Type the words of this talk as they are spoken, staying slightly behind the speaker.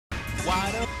Why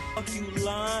the fuck you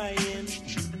lying?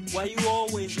 Why you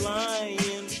always lying?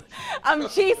 I'm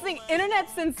chasing internet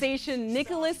sensation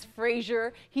Nicholas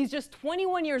Fraser. He's just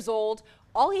 21 years old.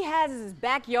 All he has is his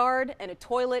backyard and a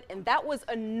toilet, and that was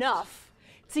enough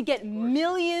to get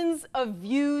millions of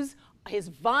views. His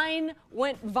Vine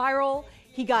went viral.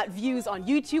 He got views on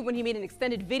YouTube when he made an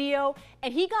extended video,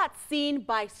 and he got seen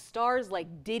by stars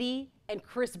like Diddy and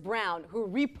Chris Brown, who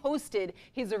reposted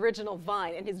his original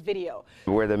Vine and his video.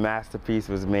 Where the masterpiece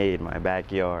was made, my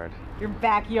backyard. Your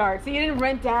backyard. So you didn't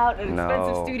rent out an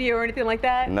expensive studio or anything like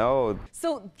that? No.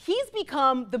 So he's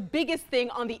become the biggest thing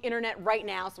on the internet right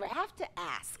now, so I have to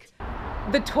ask.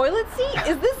 The toilet seat,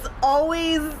 is this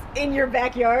always in your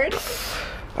backyard?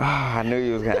 Oh, I knew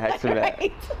you was gonna ask me that.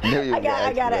 Right? I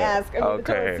gotta ask. I mean, okay.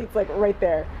 The toilet seat's like right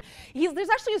there. There's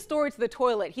actually a story to the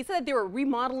toilet. He said that they were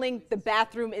remodeling the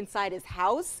bathroom inside his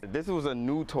house. This was a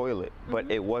new toilet, but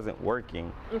it wasn't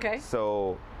working. Okay.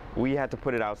 So we had to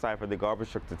put it outside for the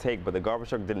garbage truck to take, but the garbage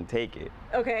truck didn't take it.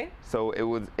 Okay. So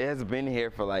it has been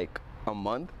here for like a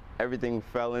month. Everything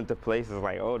fell into place. It's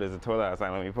like, oh, there's a toilet outside.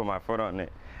 Let me put my foot on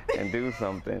it and do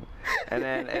something. And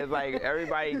then it's like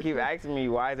everybody keep asking me,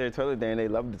 why is there a toilet there? And they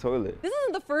love the toilet. This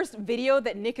isn't the first video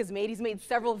that Nick has made. He's made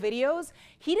several videos.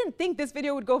 He didn't think this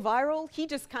video would go viral. He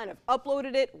just kind of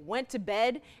uploaded it, went to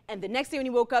bed, and the next day when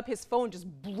he woke up, his phone just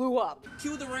blew up.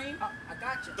 Cue the rain. I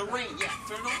got you. The rain, yeah.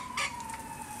 Turn on.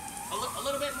 A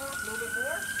little bit more. A little bit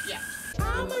more. Yeah.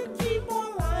 I'ma keep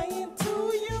on lying to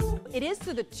you. It is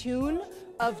to the tune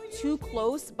of Too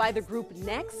Close by the group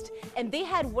Next, and they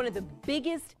had one of the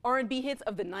biggest R&B hits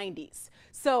of the 90s.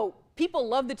 So people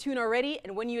love the tune already,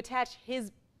 and when you attach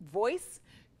his voice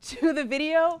to the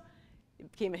video,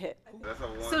 it became a hit.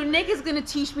 So Nick is gonna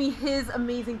teach me his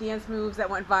amazing dance moves that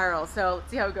went viral, so let's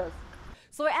see how it goes.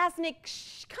 So I asked Nick,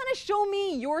 kind of show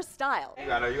me your style. You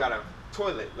got a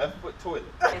toilet, left foot toilet.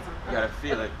 You gotta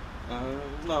feel it.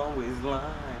 I'm always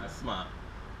lying. Smile.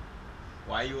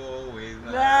 Why you always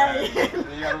lying?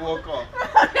 You gotta walk off.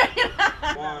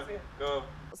 One, go.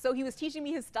 So he was teaching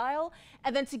me his style,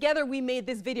 and then together we made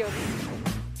this video.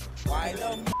 Why the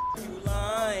f you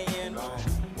lying?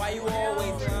 Why you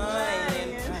always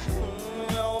lying?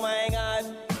 Oh my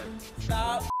God,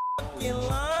 stop f***ing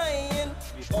lying.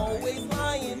 Always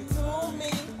lying to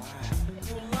me.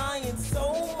 You lying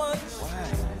so much.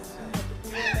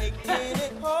 You're making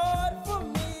it hard for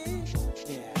me.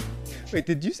 Wait,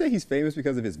 did you say he's famous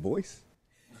because of his voice?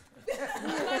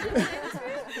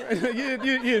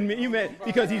 you meant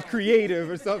because he's creative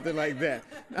or something like that.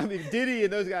 I mean, Diddy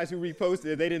and those guys who reposted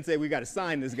it, they didn't say we got to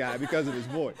sign this guy because of his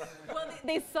voice. Well,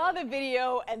 they saw the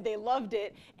video and they loved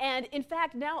it. And in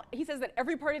fact, now he says that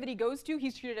every party that he goes to,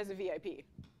 he's treated as a VIP.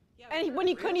 And when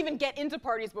he couldn't even get into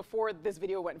parties before this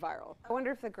video went viral. I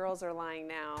wonder if the girls are lying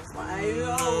now. Why you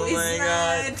always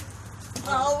lying?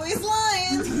 Always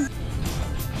lying.